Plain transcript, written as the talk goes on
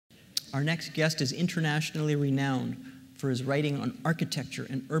Our next guest is internationally renowned for his writing on architecture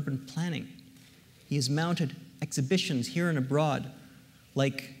and urban planning. He has mounted exhibitions here and abroad,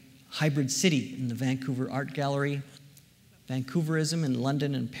 like Hybrid City in the Vancouver Art Gallery, Vancouverism in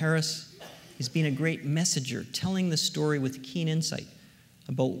London and Paris. He's been a great messenger, telling the story with keen insight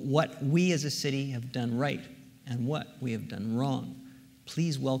about what we as a city have done right and what we have done wrong.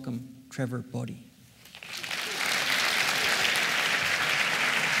 Please welcome Trevor Boddy.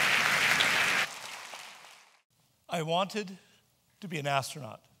 I wanted to be an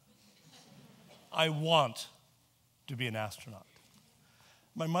astronaut. I want to be an astronaut.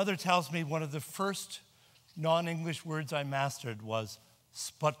 My mother tells me one of the first non-English words I mastered was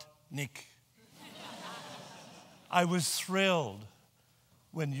Sputnik. I was thrilled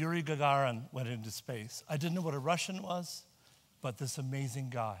when Yuri Gagarin went into space. I didn't know what a Russian was, but this amazing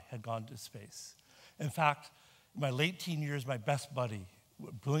guy had gone to space. In fact, in my late teen years, my best buddy,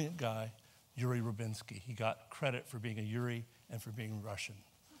 a brilliant guy, Yuri Rubinsky. He got credit for being a Yuri and for being Russian.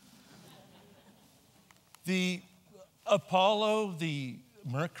 The Apollo, the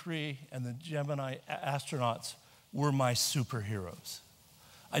Mercury, and the Gemini astronauts were my superheroes.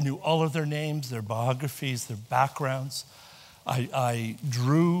 I knew all of their names, their biographies, their backgrounds. I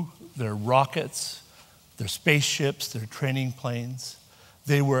drew their rockets, their spaceships, their training planes.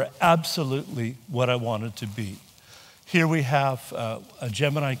 They were absolutely what I wanted to be. Here we have a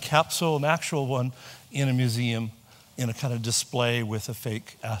Gemini capsule, an actual one, in a museum in a kind of display with a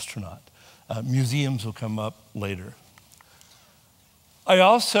fake astronaut. Museums will come up later. I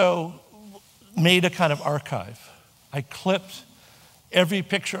also made a kind of archive. I clipped every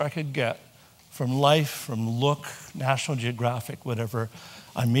picture I could get from Life, from Look, National Geographic, whatever.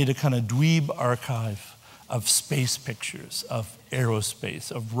 I made a kind of dweeb archive of space pictures, of aerospace,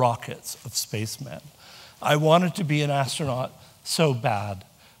 of rockets, of spacemen. I wanted to be an astronaut so bad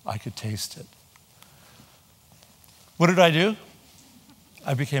I could taste it. What did I do?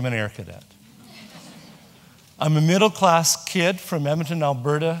 I became an air cadet. I'm a middle-class kid from Edmonton,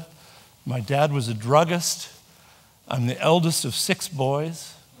 Alberta. My dad was a druggist. I'm the eldest of 6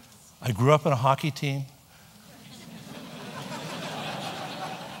 boys. I grew up in a hockey team.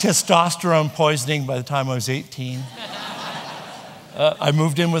 Testosterone poisoning by the time I was 18. I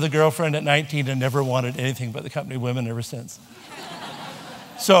moved in with a girlfriend at 19 and never wanted anything but the company of women ever since.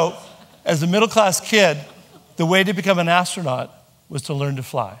 So, as a middle-class kid, the way to become an astronaut was to learn to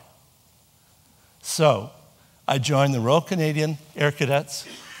fly. So, I joined the Royal Canadian Air Cadets,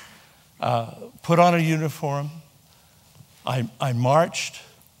 put on a uniform, I marched,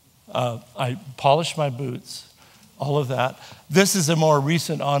 I polished my boots, all of that. This is a more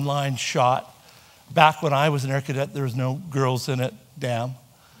recent online shot. Back when I was an air cadet, there was no girls in it, damn.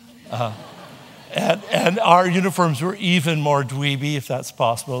 And our uniforms were even more dweeby, if that's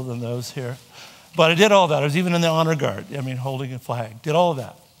possible, than those here. But I did all that. I was even in the honor guard, holding a flag, did all of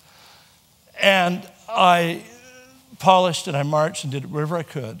that. And I polished and I marched and did wherever I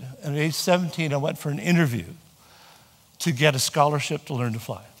could. And at age 17, I went for an interview to get a scholarship to learn to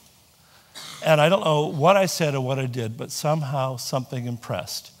fly. And I don't know what I said or what I did, but somehow something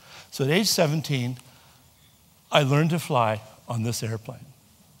impressed. So at age 17, I learned to fly on this airplane.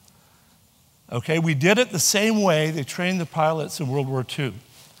 Okay, we did it the same way they trained the pilots in World War II.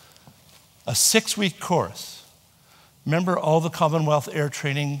 A 6-week course. Remember all the Commonwealth Air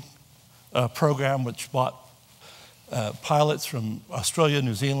Training program, which brought pilots from Australia,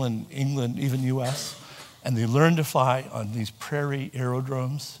 New Zealand, England, even US, and they learned to fly on these prairie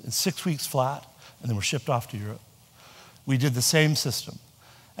aerodromes in 6 weeks flat, and then were shipped off to Europe. We did the same system.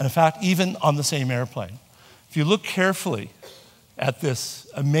 And in fact, even on the same airplane. If you look carefully at this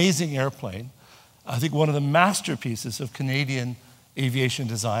amazing airplane, I think one of the masterpieces of Canadian aviation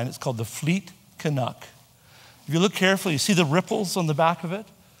design, it's called the Fleet Canuck. If you look carefully, you see the ripples on the back of it?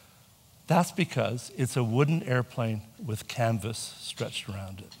 That's because it's a wooden airplane with canvas stretched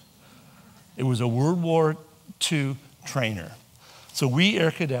around it. It was a World War II trainer. So we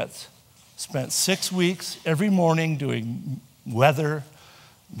air cadets spent 6 weeks every morning doing weather,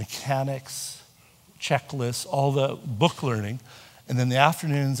 mechanics, checklists, all the book learning. And then the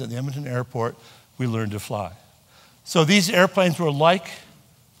afternoons at the Edmonton airport, we learned to fly. So these airplanes were like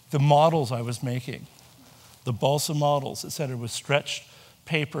the models I was making, the balsa models, etc., with stretched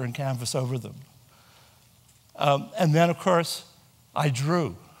paper and canvas over them. And then, of course, I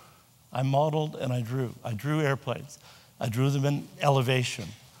drew. I modeled and I drew. I drew airplanes. I drew them in elevation.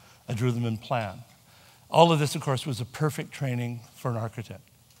 I drew them in plan. All of this, of course, was a perfect training for an architect.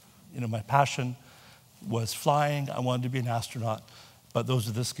 My passion was flying. I wanted to be an astronaut, but those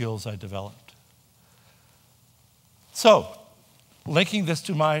are the skills I developed. So, linking this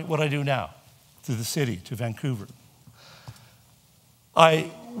to what I do now, to the city, to Vancouver.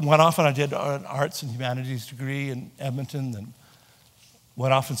 I went off and I did an arts and humanities degree in Edmonton, and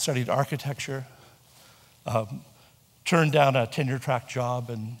went off and studied architecture, turned down a tenure-track job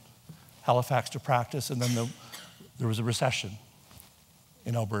in Halifax to practice, and then there was a recession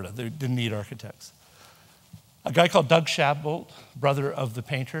in Alberta. They didn't need architects. A guy called Doug Shabbolt, brother of the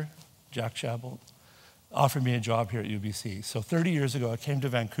painter, Jack Shabbolt, offered me a job here at UBC. So 30 years ago, I came to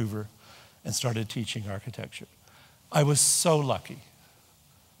Vancouver and started teaching architecture. I was so lucky.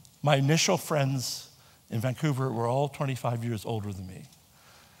 My initial friends in Vancouver were all 25 years older than me.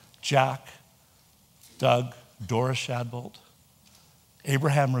 Jack, Doug, Doris Shadbolt,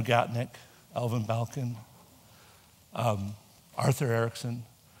 Abraham Rogatnik, Alvin Balkin, Arthur Erickson,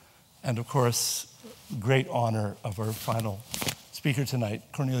 and of course, great honor of our final speaker tonight,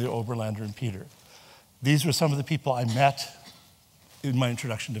 Cornelia Oberlander and Peter. These were some of the people I met in my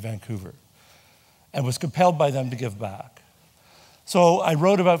introduction to Vancouver and was compelled by them to give back. So I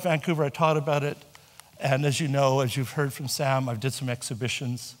wrote about Vancouver, I taught about it, and as you know, as you've heard from Sam, I did some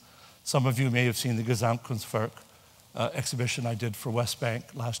exhibitions. Some of you may have seen the Gesamtkunstwerk exhibition I did for West Bank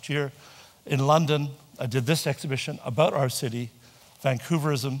last year. In London, I did this exhibition about our city,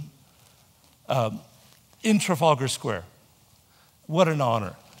 Vancouverism, in Trafalgar Square. What an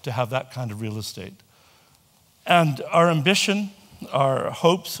honor to have that kind of real estate. And our ambition, our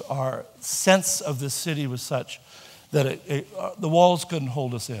hopes, our sense of this city was such that the walls couldn't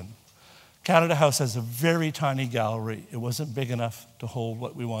hold us in. Canada House has a very tiny gallery. It wasn't big enough to hold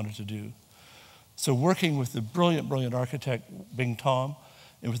what we wanted to do. So working with the brilliant, brilliant architect, Bing Tom,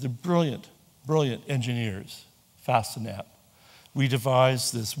 and with the brilliant, brilliant engineers, Fast and Knapp, we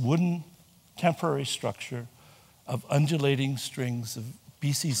devised this wooden temporary structure of undulating strings of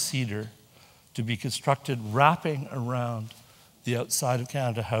BC cedar to be constructed wrapping around the outside of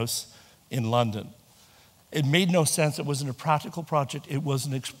Canada House in London. It made no sense. It wasn't a practical project. It was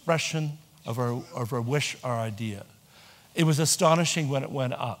an expression of our wish, our idea. It was astonishing when it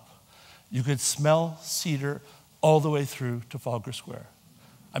went up. You could smell cedar all the way through Trafalgar Square.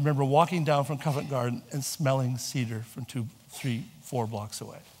 I remember walking down from Covent Garden and smelling cedar from 2, 3, 4 blocks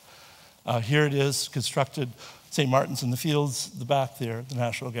away. Here it is, constructed, St. Martin's in the Fields, the back there, the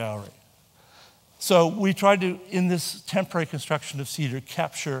National Gallery. So we tried to, in this temporary construction of cedar,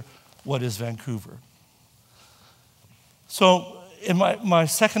 capture what is Vancouver. So in my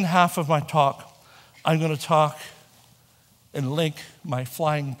second half of my talk, I'm going to talk and link my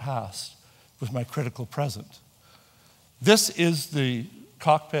flying past with my critical present. This is the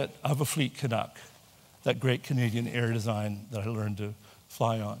cockpit of a Fleet Canuck, that great Canadian air design that I learned to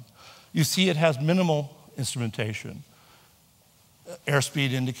fly on. You see it has minimal instrumentation,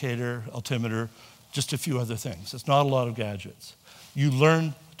 airspeed indicator, altimeter, just a few other things. It's not a lot of gadgets. You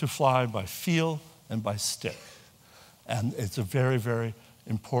learn to fly by feel and by stick. And it's a very, very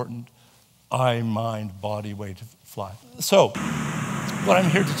important eye, mind, body way to fly. So, what I'm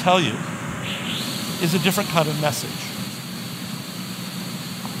here to tell you is a different kind of message.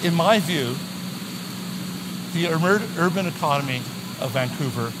 In my view, the urban economy of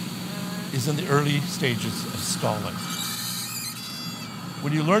Vancouver is in the early stages of stalling.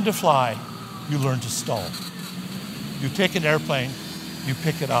 When you learn to fly, you learn to stall. You take an airplane, you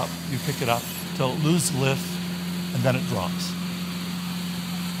pick it up till it loses lift, and then it drops.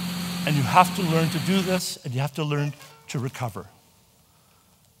 And you have to learn to do this, and you have to learn to recover.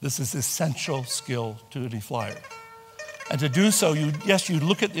 This is essential skill to any flyer. And to do so, you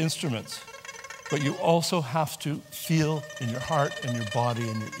look at the instruments, but you also have to feel in your heart and your body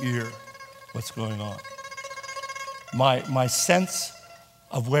and your ear what's going on. My sense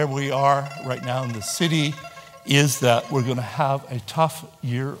of where we are right now in the city is that we're going to have a tough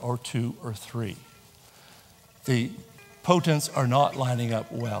year or 2 or 3. The potents are not lining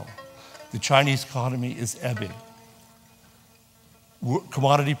up well. The Chinese economy is ebbing.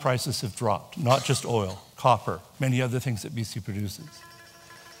 Commodity prices have dropped, not just oil, copper, many other things that BC produces.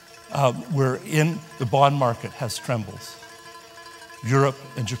 The bond market has trembles. Europe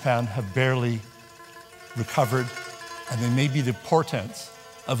and Japan have barely recovered, and they may be the portents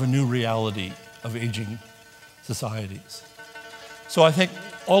of a new reality of aging societies. So I think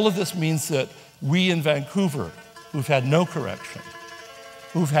all of this means that we in Vancouver, who've had no correction,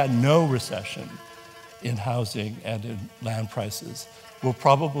 who've had no recession in housing and in land prices, will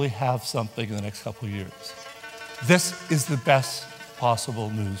probably have something in the next couple of years. This is the best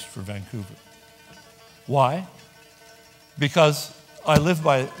possible news for Vancouver. Why? Because I live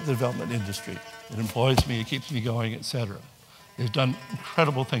by the development industry. It employs me, it keeps me going, etc. They've done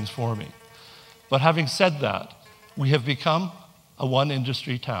incredible things for me. But having said that, we have become a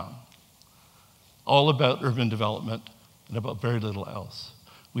one-industry town, all about urban development and about very little else.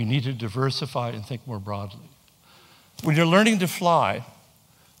 We need to diversify and think more broadly. When you're learning to fly,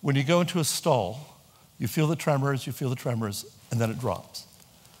 when you go into a stall, you feel the tremors, and then it drops.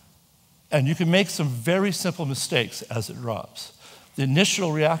 And you can make some very simple mistakes as it drops. The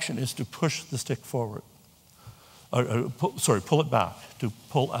initial reaction is to push the stick forward. Pull it back, to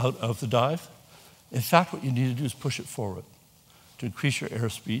pull out of the dive. In fact, what you need to do is push it forward to increase your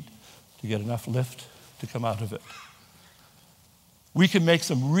airspeed, to get enough lift to come out of it. We can make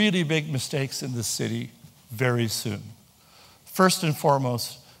some really big mistakes in this city very soon. First and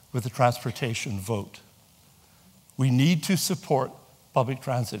foremost, with the transportation vote. We need to support public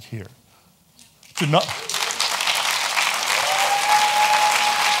transit here. To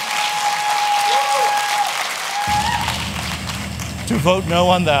vote no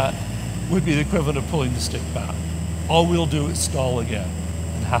on that would be the equivalent of pulling the stick back. All we'll do is stall again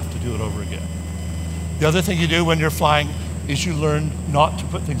and have to do it over again. The other thing you do when you're flying is you learn not to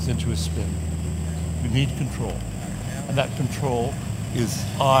put things into a spin. You need control. And that control is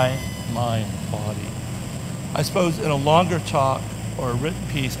eye, mind, body. I suppose in a longer talk or a written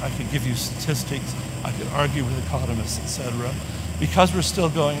piece, I could give you statistics, I could argue with economists, etc. Because we're still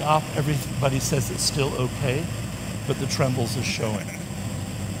going up, everybody says it's still okay, but the trembles is showing.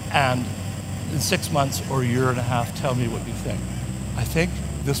 And in 6 months or a year and a half, tell me what you think. I think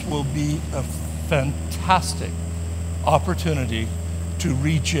this will be a fantastic opportunity to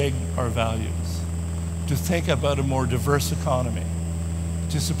rejig our values, to think about a more diverse economy,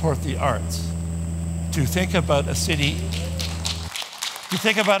 to support the arts, to think about a city,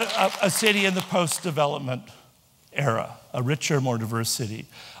 in the post-development era, a richer, more diverse city.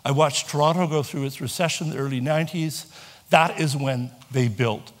 I watched Toronto go through its recession in the early 90s. That is when they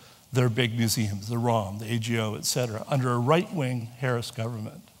built their big museums, the ROM, the AGO, et cetera, under a right-wing Harris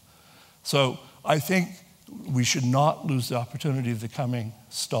government. So I think we should not lose the opportunity of the coming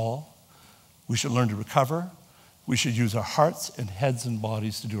stall. We should learn to recover. We should use our hearts and heads and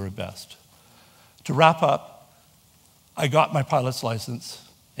bodies to do our best. To wrap up, I got my pilot's license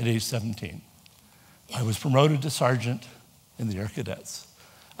at age 17. I was promoted to sergeant in the Air Cadets.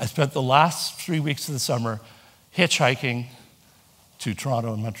 I spent the last 3 weeks of the summer hitchhiking to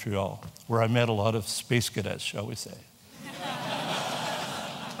Toronto and Montreal, where I met a lot of space cadets, shall we say.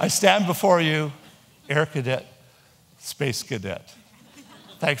 I stand before you, Air Cadet, Space Cadet.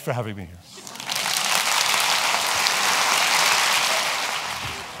 Thanks for having me here.